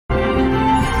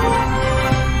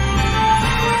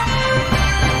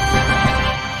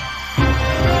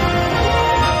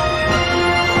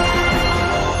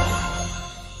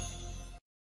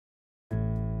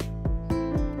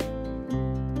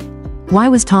Why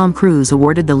was Tom Cruise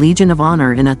awarded the Legion of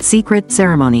Honor in a secret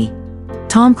ceremony?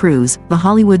 Tom Cruise, the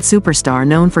Hollywood superstar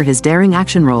known for his daring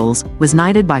action roles, was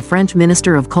knighted by French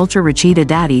Minister of Culture Rachida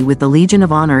Dati with the Legion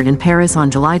of Honor in Paris on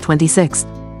July 26.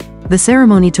 The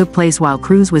ceremony took place while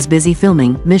Cruise was busy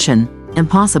filming Mission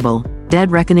Impossible: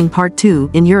 Dead Reckoning Part 2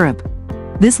 in Europe.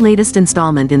 This latest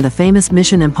installment in the famous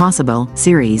Mission Impossible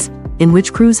series, in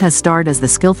which Cruise has starred as the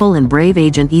skillful and brave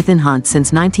agent Ethan Hunt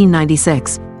since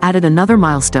 1996, added another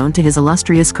milestone to his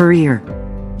illustrious career.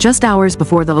 Just hours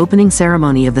before the opening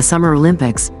ceremony of the Summer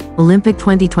Olympics, Olympic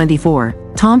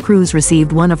 2024, Tom Cruise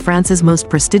received one of France's most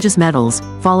prestigious medals,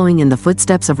 following in the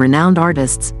footsteps of renowned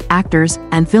artists, actors,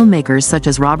 and filmmakers such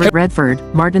as Robert Redford,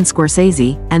 Martin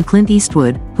Scorsese, and Clint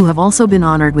Eastwood, who have also been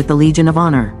honored with the Legion of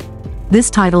Honor.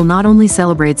 This title not only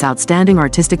celebrates outstanding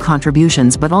artistic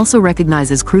contributions but also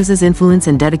recognizes Cruise's influence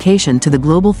and dedication to the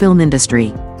global film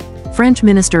industry. French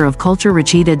Minister of Culture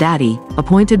Rachida Dati,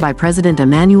 appointed by President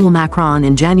Emmanuel Macron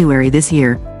in January this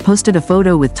year, posted a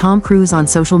photo with Tom Cruise on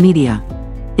social media.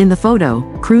 In the photo,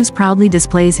 Cruise proudly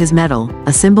displays his medal,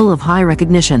 a symbol of high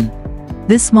recognition.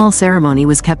 This small ceremony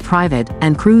was kept private,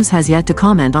 and Cruise has yet to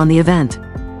comment on the event.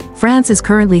 France is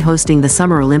currently hosting the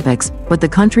Summer Olympics, but the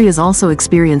country is also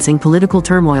experiencing political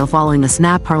turmoil following a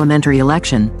snap parliamentary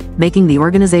election, making the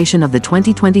organization of the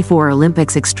 2024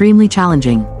 Olympics extremely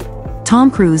challenging. Tom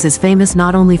Cruise is famous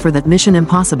not only for the Mission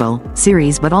Impossible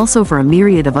series but also for a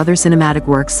myriad of other cinematic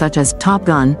works such as Top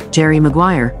Gun, Jerry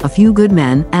Maguire, A Few Good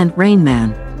Men, and Rain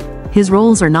Man. His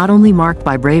roles are not only marked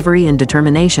by bravery and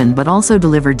determination but also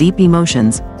deliver deep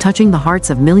emotions, touching the hearts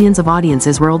of millions of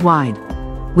audiences worldwide.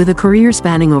 With a career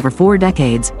spanning over 4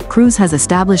 decades, Cruise has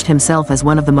established himself as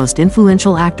one of the most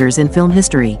influential actors in film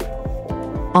history.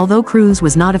 Although Cruise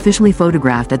was not officially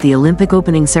photographed at the Olympic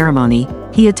opening ceremony,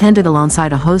 he attended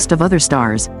alongside a host of other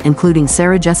stars, including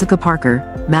Sarah Jessica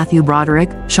Parker, Matthew Broderick,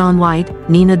 Shaun White,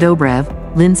 Nina Dobrev,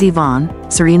 Lindsey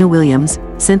Vonn, Serena Williams,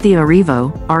 Cynthia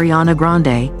Erivo, Ariana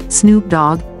Grande, Snoop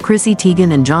Dogg, Chrissy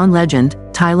Teigen and John Legend,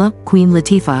 Tyla, Queen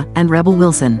Latifah, and Rebel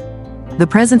Wilson. The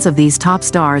presence of these top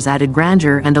stars added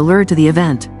grandeur and allure to the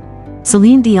event.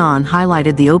 Celine Dion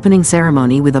highlighted the opening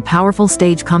ceremony with a powerful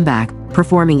stage comeback,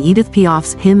 performing Edith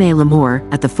Piaf's Hymne à l'amour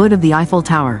at the foot of the Eiffel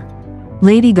Tower.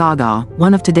 Lady Gaga,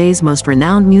 one of today's most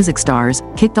renowned music stars,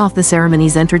 kicked off the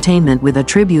ceremony's entertainment with a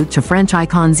tribute to French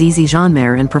icon Zizi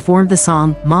Jeanmaire and performed the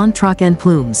song Mon Truc en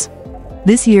Plumes.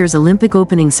 This year's Olympic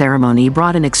opening ceremony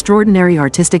brought an extraordinary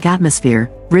artistic atmosphere,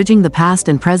 bridging the past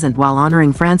and present while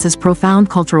honoring France's profound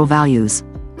cultural values.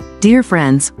 Dear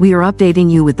friends, we are updating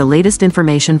you with the latest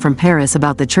information from Paris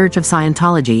about the Church of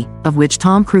Scientology, of which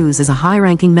Tom Cruise is a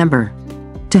high-ranking member.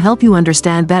 To help you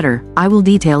understand better, I will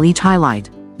detail each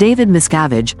highlight. David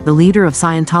Miscavige, the leader of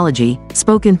Scientology,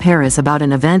 spoke in Paris about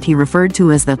an event he referred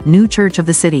to as the new church of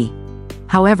the city.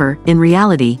 However, in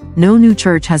reality, no new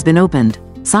church has been opened.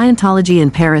 Scientology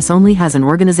in Paris only has an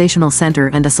organizational center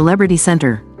and a celebrity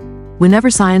center. Whenever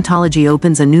Scientology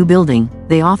opens a new building,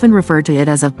 they often refer to it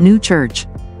as a new church.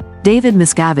 David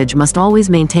Miscavige must always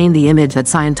maintain the image that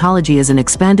Scientology is an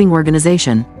expanding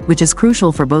organization, which is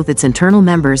crucial for both its internal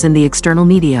members and the external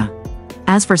media.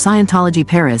 As for Scientology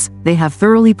Paris, they have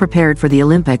thoroughly prepared for the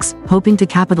Olympics, hoping to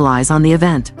capitalize on the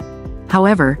event.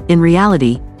 However, in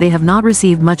reality, they have not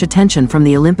received much attention from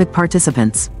the Olympic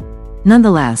participants.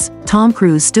 Nonetheless, Tom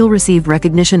Cruise still received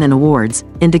recognition and awards,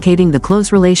 indicating the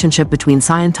close relationship between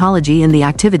Scientology and the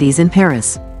activities in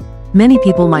Paris. Many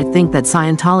people might think that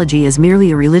Scientology is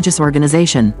merely a religious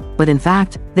organization, but in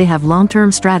fact, they have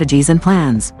long-term strategies and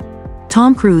plans.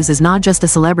 Tom Cruise is not just a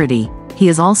celebrity, he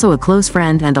is also a close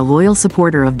friend and a loyal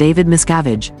supporter of David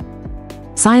Miscavige.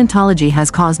 Scientology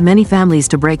has caused many families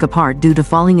to break apart due to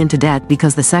falling into debt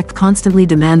because the sect constantly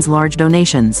demands large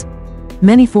donations.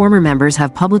 Many former members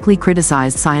have publicly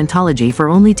criticized Scientology for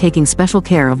only taking special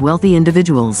care of wealthy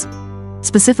individuals.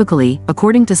 Specifically,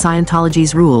 according to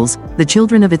Scientology's rules, the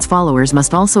children of its followers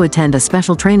must also attend a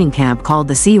special training camp called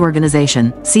the Sea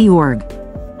Organization, Sea Org.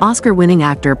 Oscar-winning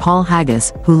actor Paul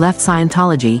Haggis, who left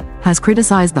Scientology, has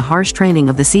criticized the harsh training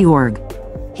of the Sea Org.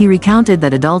 He recounted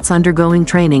that adults undergoing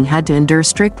training had to endure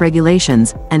strict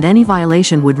regulations, and any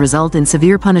violation would result in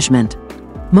severe punishment.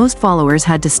 Most followers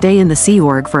had to stay in the Sea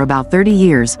Org for about 30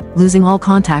 years, losing all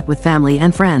contact with family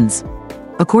and friends.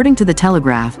 According to The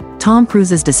Telegraph, Tom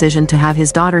Cruise's decision to have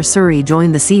his daughter Suri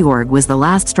join the Sea Org was the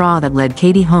last straw that led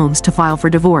Katie Holmes to file for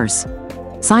divorce.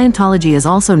 Scientology is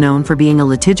also known for being a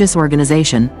litigious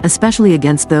organization, especially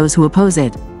against those who oppose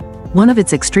it. One of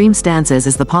its extreme stances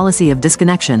is the policy of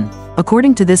disconnection.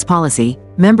 According to this policy,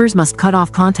 members must cut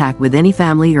off contact with any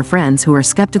family or friends who are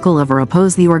skeptical of or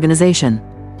oppose the organization.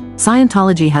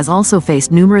 Scientology has also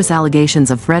faced numerous allegations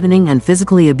of threatening and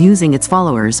physically abusing its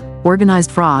followers,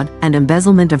 organized fraud, and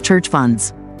embezzlement of church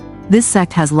funds. This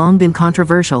sect has long been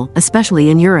controversial, especially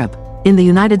in Europe. In the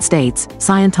United States,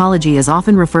 Scientology is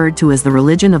often referred to as the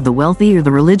religion of the wealthy or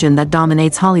the religion that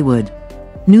dominates Hollywood.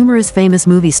 Numerous famous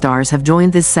movie stars have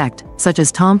joined this sect, such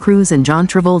as Tom Cruise and John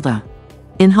Travolta.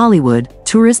 In Hollywood,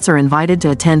 tourists are invited to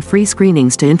attend free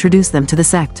screenings to introduce them to the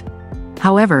sect.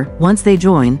 However, once they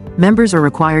join, members are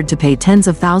required to pay tens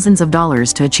of thousands of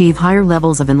dollars to achieve higher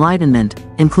levels of enlightenment,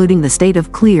 including the state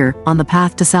of clear, on the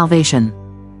path to salvation.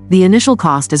 The initial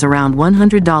cost is around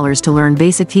 $100 to learn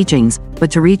basic teachings,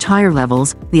 but to reach higher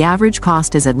levels, the average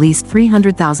cost is at least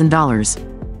 $300,000.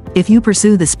 If you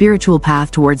pursue the spiritual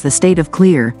path towards the state of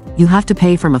clear, you have to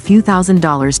pay from a few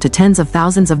 $1,000s to tens of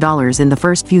thousands of dollars in the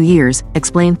first few years,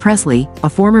 explained Presley, a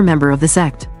former member of the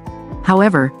sect.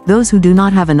 However, those who do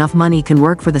not have enough money can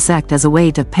work for the sect as a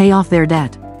way to pay off their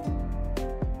debt.